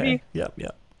ago, maybe. Okay. Yeah.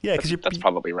 Yeah, because That's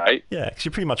probably right. you're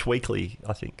pretty much weekly,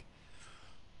 I think.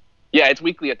 Yeah, it's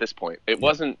weekly at this point. It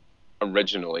wasn't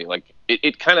originally. Like,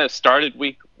 it kind of started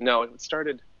No, it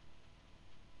started...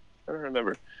 I don't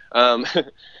remember.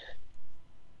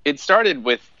 It started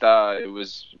with... it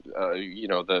was,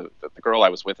 the girl I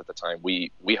was with at the time.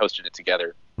 We hosted it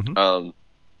together. Mm-hmm.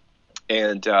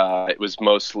 And it was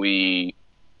mostly,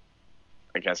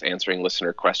 I guess, answering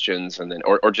listener questions, and then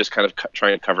or just kind of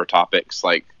trying to cover topics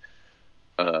like,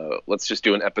 let's just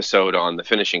do an episode on the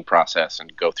finishing process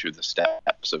and go through the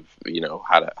steps of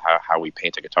how we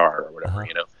paint a guitar or whatever.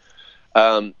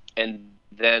 And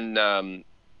then her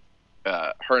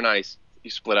and I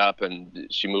split up, and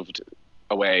she moved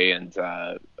away, and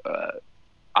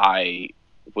I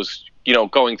was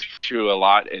going through a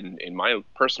lot in my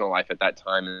personal life at that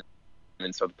time.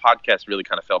 And so the podcast really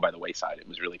kind of fell by the wayside. It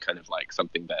was really kind of like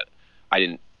something that I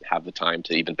didn't have the time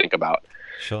to even think about.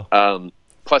 Sure.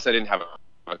 Plus, I didn't have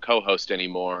a co-host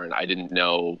anymore, and I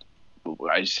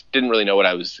just didn't really know what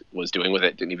I was doing with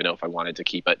it. Didn't even know if I wanted to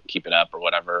keep it up or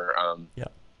whatever. Yeah.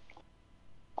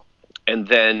 And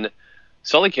then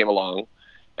Sully came along,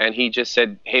 and he just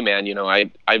said, "Hey, man,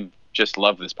 I just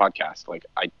love this podcast. Like,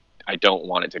 I don't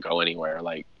want it to go anywhere.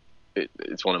 Like,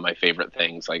 it's one of my favorite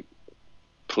things. Like,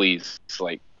 please,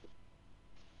 like,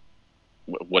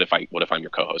 what if I'm your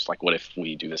co-host? Like, what if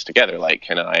we do this together? Like,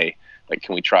 can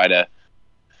we try to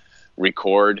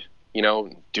record,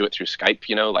 do it through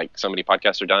Skype, like so many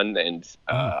podcasts are done?" And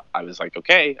I was like,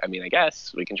 okay, I mean, I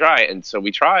guess we can try. And so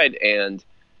we tried, and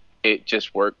it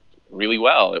just worked really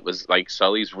well. It was like,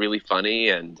 Sully's really funny,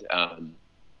 and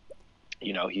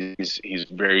he's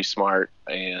very smart,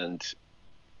 and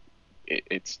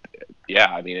it's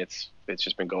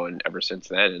just been going ever since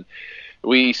then. And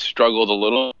we struggled a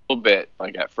little bit,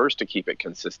 like, at first, to keep it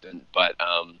consistent, but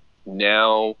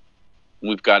now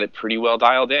we've got it pretty well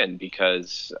dialed in,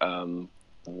 because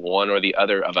one or the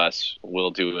other of us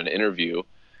will do an interview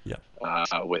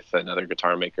with another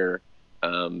guitar maker.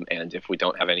 And if we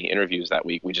don't have any interviews that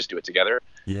week, we just do it together.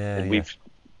 Yeah. And we've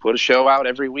put a show out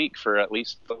every week for at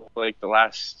least the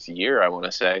last year, I want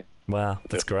to say. Wow,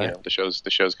 that's great. The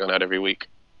show's gone out every week.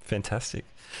 Fantastic.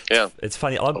 Yeah. It's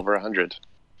funny. Over 100.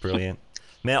 Brilliant.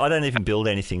 Man, I don't even build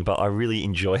anything, but I really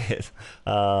enjoy it.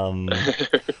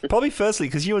 Probably firstly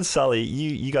because you and Sully,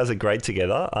 you guys are great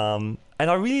together. And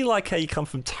I really like how you come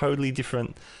from totally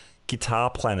different guitar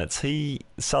planets.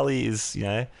 Sully is,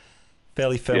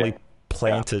 fairly firmly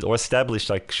planted or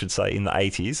established, I should say, in the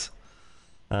 80s.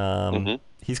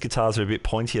 His guitars are a bit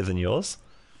pointier than yours,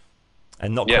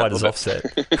 and not quite as offset.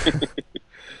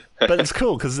 But it's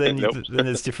cool because then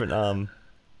there's different.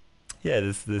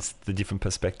 There's the different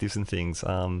perspectives and things.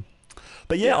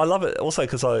 But I love it also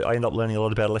because I end up learning a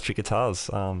lot about electric guitars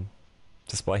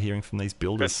just by hearing from these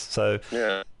builders. So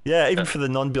even for the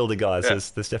non-builder guys,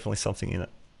 there's definitely something in it.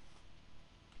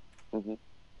 Mm-hmm.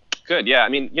 Good. Yeah. I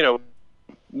mean,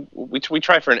 we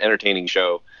try for an entertaining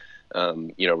show,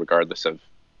 regardless of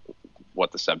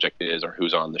what the subject is or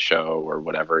who's on the show or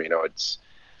whatever.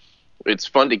 It's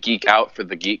fun to geek out for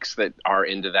the geeks that are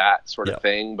into that sort of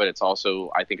thing, but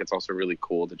I think it's also really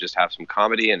cool to just have some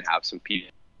comedy and have some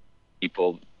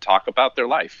people talk about their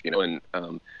life, and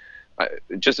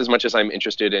just as much as I'm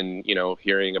interested in,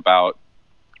 hearing about,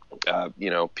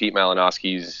 Pete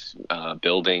Malinowski's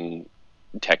building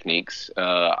techniques,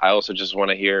 I also just want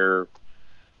to hear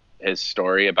his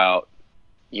story about,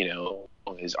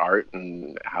 his art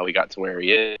and how he got to where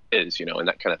he is, and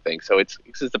that kind of thing. So it's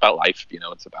just about life,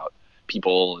 it's about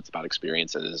people, it's about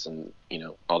experiences, and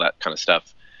all that kind of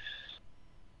stuff.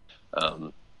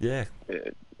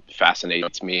 It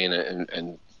fascinates me,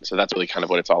 and so that's really kind of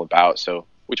what it's all about. So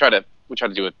we try to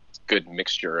do a good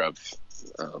mixture of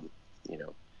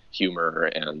humor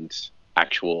and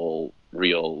actual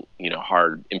real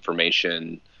hard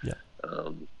information,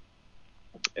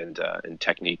 and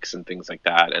techniques and things like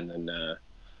that, and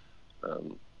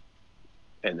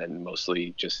then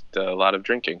mostly just a lot of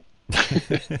drinking.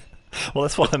 Well,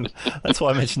 that's why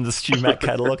I mentioned the Stu Mac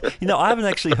catalog. I haven't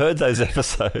actually heard those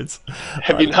episodes.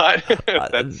 Have you not?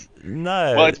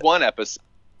 No. Well, it's one episode.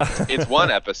 It's one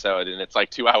episode, and it's like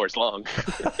 2 hours long.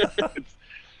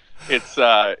 It's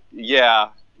that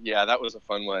was a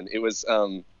fun one. It was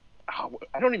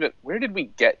where did we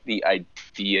get the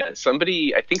idea? I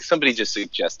think somebody just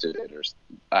suggested it, or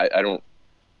I don't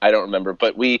remember,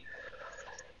 but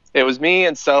it was me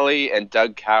and Sully and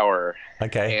Doug Cower.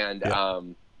 Okay. And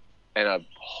and a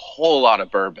whole lot of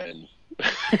bourbon.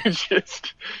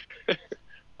 Just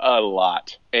a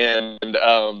lot. And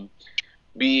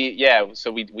we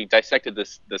dissected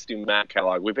the Stu Mac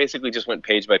catalog. We basically just went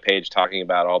page by page talking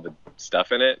about all the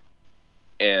stuff in it.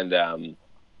 And it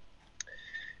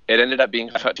ended up being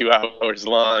about 2 hours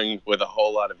long with a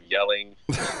whole lot of yelling.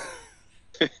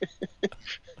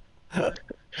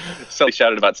 Sully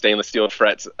shouted about stainless steel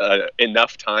frets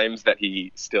enough times that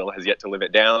he still has yet to live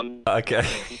it down. Okay.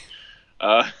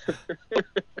 I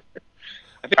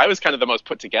think I was kind of the most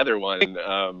put together one,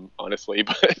 honestly,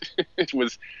 but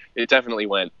it definitely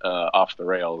went off the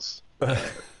rails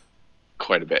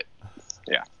quite a bit.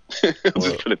 Yeah.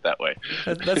 Just put it that way.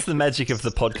 That's the magic of the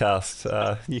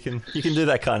podcast. You can do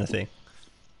that kind of thing.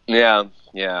 Yeah.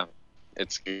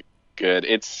 It's good.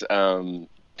 It's a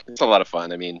lot of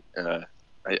fun. I mean, I'm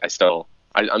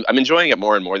enjoying it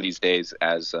more and more these days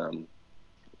as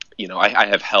I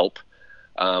have help.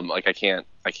 Like I can't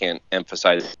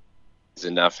emphasize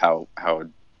enough how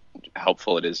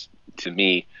helpful it is to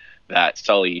me that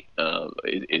Sully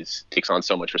takes on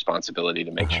so much responsibility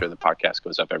to make sure the podcast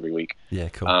goes up every week. Yeah,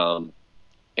 cool.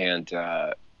 And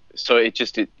so it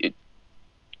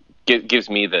gives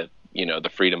me the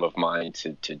the freedom of mind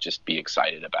to just be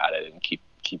excited about it and keep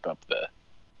up the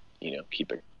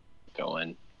keep it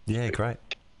going. Yeah, great.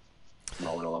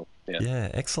 Rolling along. Yeah,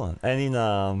 excellent. And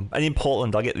in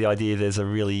Portland, I get the idea there's a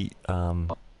really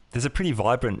there's a pretty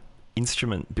vibrant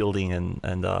instrument building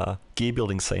and gear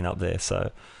building scene up there.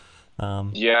 So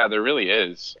yeah, there really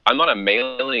is. I'm on a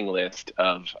mailing list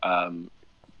of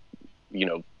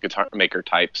guitar maker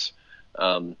types,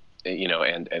 and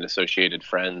associated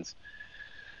friends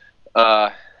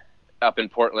up in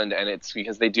Portland, and it's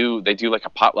because they do like a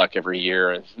potluck every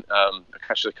year, and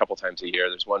actually a couple times a year.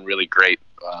 There's one really great.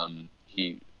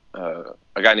 A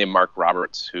guy named Mark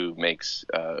Roberts who makes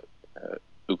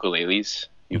ukuleles.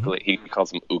 He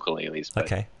calls them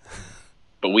ukuleles.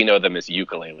 But we know them as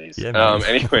ukuleles. Yeah,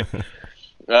 anyway,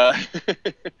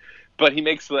 but he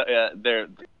makes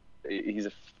he's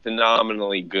a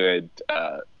phenomenally good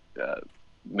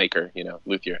maker,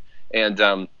 luthier,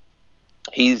 and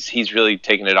he's really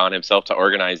taken it on himself to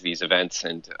organize these events,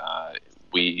 and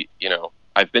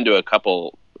I've been to a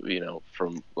couple,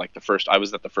 from like I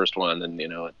was at the first one,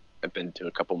 and I've been to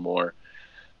a couple more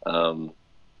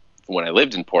when I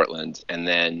lived in Portland, and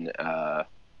then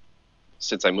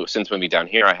since moving down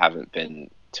here, I haven't been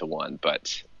to one,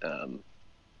 but I'm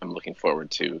looking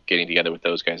forward to getting together with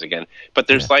those guys again. But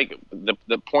there's like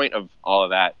the point of all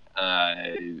of that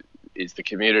is the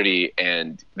community,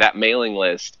 and that mailing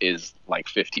list is like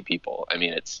 50 people. I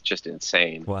mean, it's just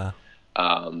insane. Wow.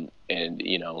 And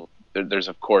there's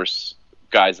of course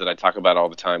guys that I talk about all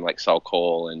the time, like Saul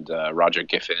Cole and Roger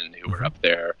Giffen, who were up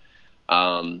there.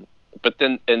 But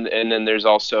then and then there's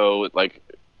also like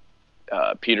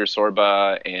Peter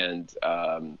Sorba and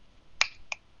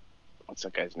what's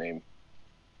that guy's name?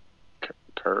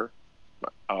 Kerr?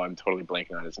 Oh, I'm totally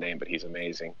blanking on his name, but he's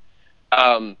amazing.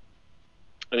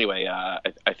 Anyway,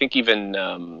 I think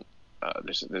even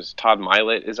there's Todd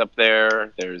Milet is up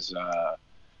there. There's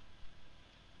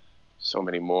so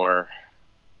many more.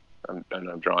 I'm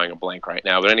drawing a blank right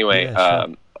now, but anyway, sure.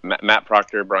 Matt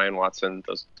Proctor, Brian Watson,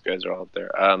 those guys are all up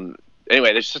there.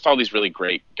 Anyway, there's just all these really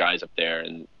great guys up there,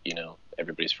 and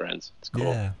everybody's friends. It's cool.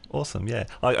 Yeah, awesome. Yeah,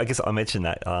 I guess I mentioned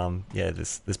that.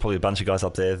 There's probably a bunch of guys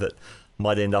up there that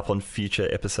might end up on future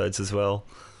episodes as well,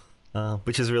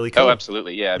 which is really cool. Oh,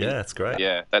 absolutely. Yeah. That's great.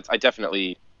 Yeah, I'm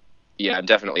definitely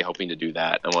hoping to do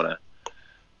that. I want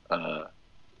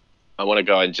to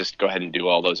go and just go ahead and do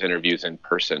all those interviews in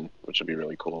person, which would be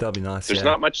really cool. That'd be nice. There's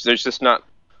not much. There's just not,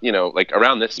 like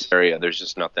around this area, there's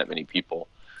just not that many people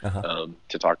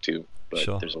to talk to. But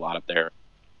There's a lot up there.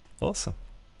 Awesome.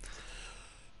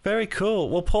 Very cool.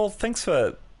 Well, Paul, thanks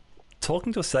for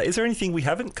talking to us today. Is there anything we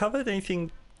haven't covered? Anything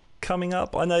coming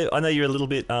up? I know you're a little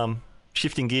bit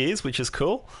shifting gears, which is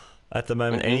cool at the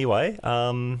moment. Anyway.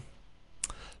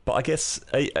 But I guess,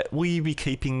 will you be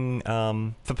keeping,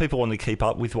 for people wanting to keep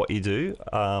up with what you do,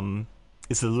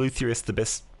 is the Luthiorist the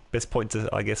best point to,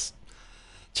 I guess,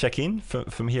 check in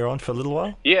from here on for a little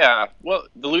while? Yeah, well,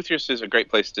 the Luthiorist is a great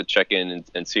place to check in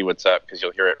and see what's up, because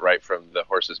you'll hear it right from the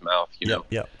horse's mouth, know?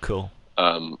 Yeah, cool.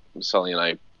 Sully and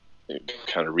I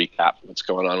kind of recap what's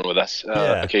going on with us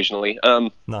occasionally.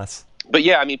 Nice. But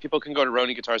yeah, I mean, people can go to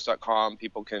RoneyGuitars.com.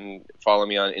 People can follow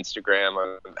me on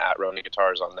Instagram. I'm at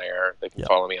RoneyGuitars on there. They can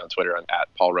follow me on Twitter. I'm at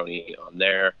Paul Roney on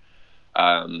there.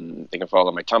 They can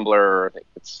follow my Tumblr.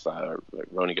 It's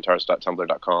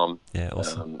RoneyGuitars.tumblr.com. Yeah,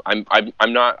 awesome. I'm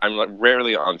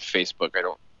rarely on Facebook.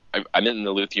 I'm in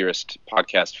the Luthiorist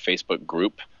podcast Facebook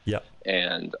group. Yeah.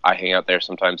 And I hang out there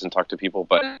sometimes and talk to people,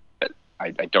 but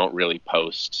I don't really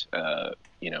post,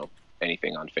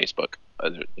 anything on Facebook,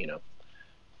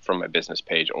 from my business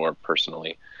page or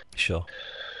personally. Sure.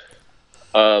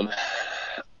 So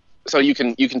you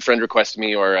can friend request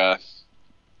me or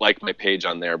like my page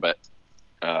on there, but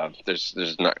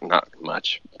there's not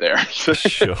much there.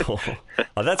 Sure.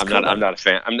 Oh, that's cool. I'm not a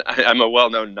fan. I'm a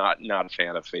well-known not a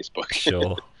fan of Facebook.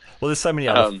 Sure. Well, there's so many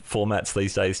other formats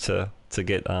these days to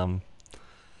get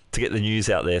the news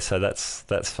out there, so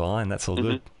that's fine. That's all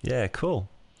good. Yeah, cool.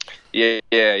 Yeah.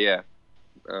 Yeah,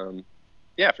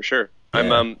 for sure.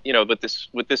 Yeah. I'm with this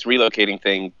relocating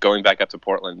thing, going back up to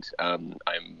Portland,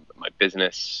 my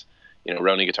business,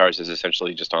 Roney Guitars is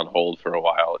essentially just on hold for a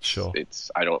while.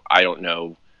 I don't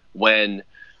know when,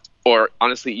 or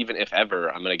honestly, even if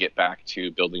ever, I'm going to get back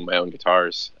to building my own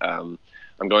guitars. I'm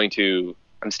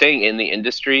staying in the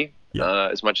industry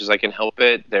as much as I can help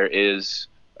it. There is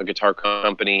a guitar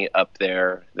company up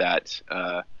there that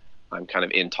I'm kind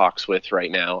of in talks with right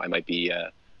now. I might be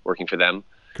working for them.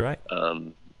 Great.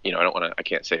 I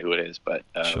can't say who it is, but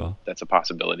Sure. that's a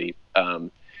possibility.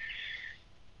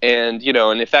 And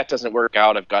if that doesn't work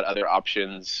out, I've got other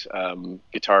options: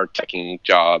 guitar teching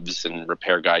jobs and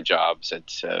repair guy jobs at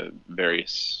some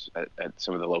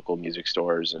of the local music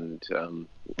stores, and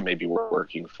maybe we're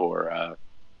working for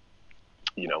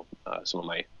some of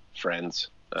my friends.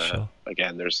 Sure.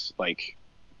 Again, there's like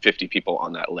 50 people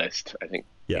on that list. I think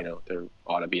Yeah. there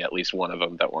ought to be at least one of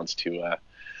them that wants to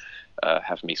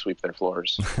have me sweep their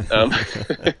floors.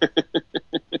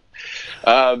 But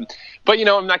I'm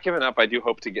not giving up. I do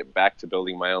hope to get back to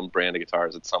building my own brand of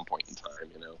guitars at some point in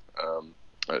time.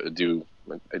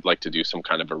 I'd like to do some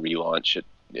kind of a relaunch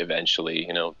eventually.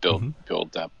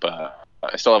 Build up.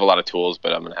 I still have a lot of tools,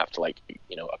 but I'm gonna have to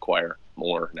acquire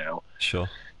more now. Sure.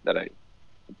 That I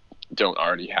don't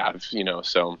already have.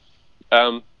 So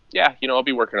I'll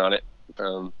be working on it.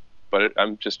 But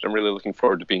I'm really looking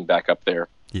forward to being back up there.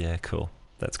 Yeah, cool.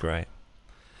 That's great.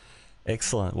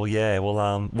 Excellent. Well, yeah.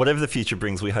 Well, whatever the future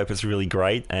brings, we hope it's really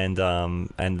great, and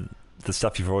the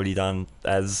stuff you've already done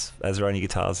as Roni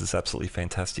Guitars is absolutely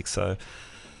fantastic. So,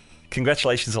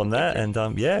 congratulations on that, and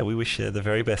we wish you the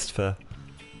very best for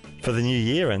the new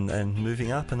year and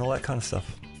moving up and all that kind of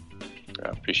stuff. I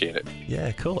appreciate it.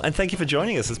 Yeah, cool. And thank you for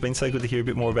joining us. It's been so good to hear a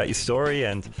bit more about your story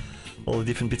and all the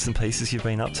different bits and pieces you've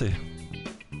been up to.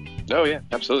 Oh yeah,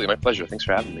 absolutely. My pleasure. Thanks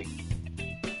for having me.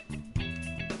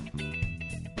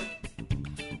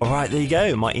 All right, there you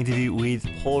go. My interview with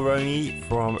Paul Roni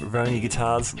from Roni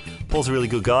Guitars. Paul's a really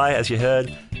good guy, as you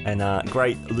heard, and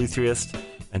great luthierist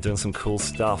and doing some cool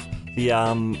stuff. The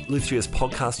Luthiers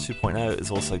Podcast 2.0 is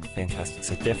also fantastic,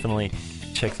 so definitely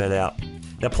check that out.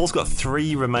 Now, Paul's got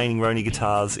 3 remaining Roni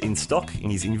guitars in stock in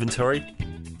his inventory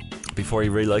before he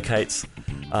relocates.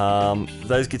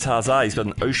 Those guitars are, he's got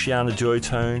an Oceana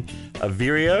Duotone, a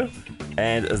Vireo,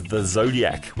 and the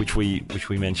Zodiac, which we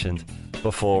mentioned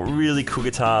before. Really cool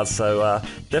guitars, so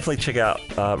definitely check out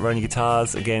Roni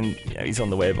Guitars. Again, he's on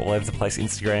the web all over the place: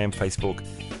 Instagram, Facebook,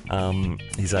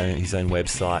 his own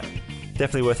website.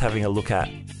 Definitely worth having a look at.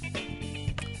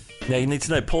 Now, you need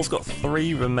to know Paul's got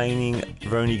 3 remaining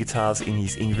Roni guitars in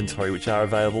his inventory, which are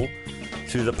available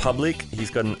to the public. He's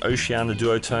got an Oceana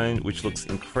Duotone, which looks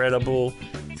incredible.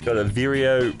 He's got a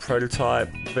Vireo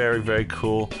prototype, very, very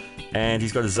cool. And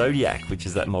he's got a Zodiac, which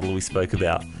is that model we spoke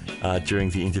about during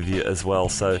the interview as well.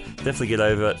 So definitely get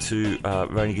over to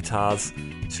Roni Guitars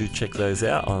to check those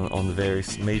out on the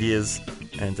various medias.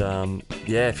 And if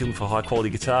you're looking for a high quality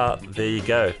guitar, there you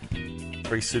go.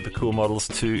 3 super cool models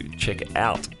to check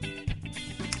out.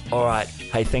 All right.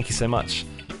 Hey, thank you so much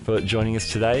for joining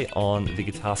us today on the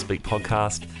Guitar Speak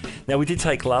podcast. Now, we did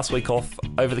take last week off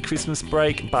over the Christmas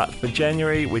break, but for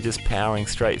January, we're just powering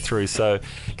straight through. So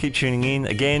keep tuning in.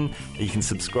 Again, you can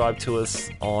subscribe to us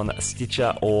on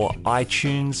Stitcher or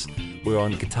iTunes. We're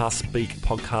on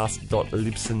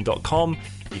guitarspeakpodcast.libsyn.com.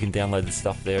 You can download the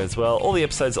stuff there as well. All the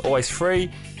episodes are always free,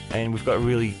 and we've got a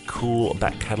really cool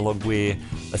back catalogue we're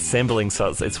assembling,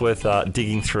 so it's worth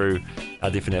digging through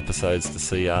our different episodes to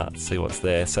see what's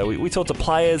there. So we talk to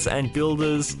players and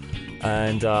builders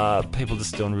and people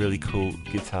just doing really cool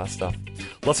guitar stuff.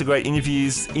 Lots of great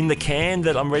interviews in the can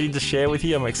that I'm ready to share with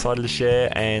you. I'm excited to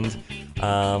share, and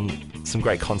some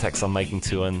great contacts I'm making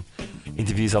too, and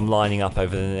interviews I'm lining up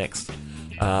over the next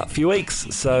few weeks.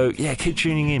 So yeah, keep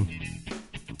tuning in.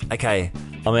 Okay,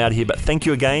 I'm out of here, but thank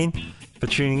you again for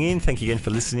tuning in. Thank you again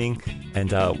for listening, and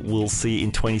we'll see you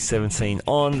in 2017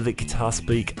 on the Guitar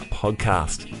Speak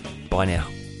podcast. Bye now.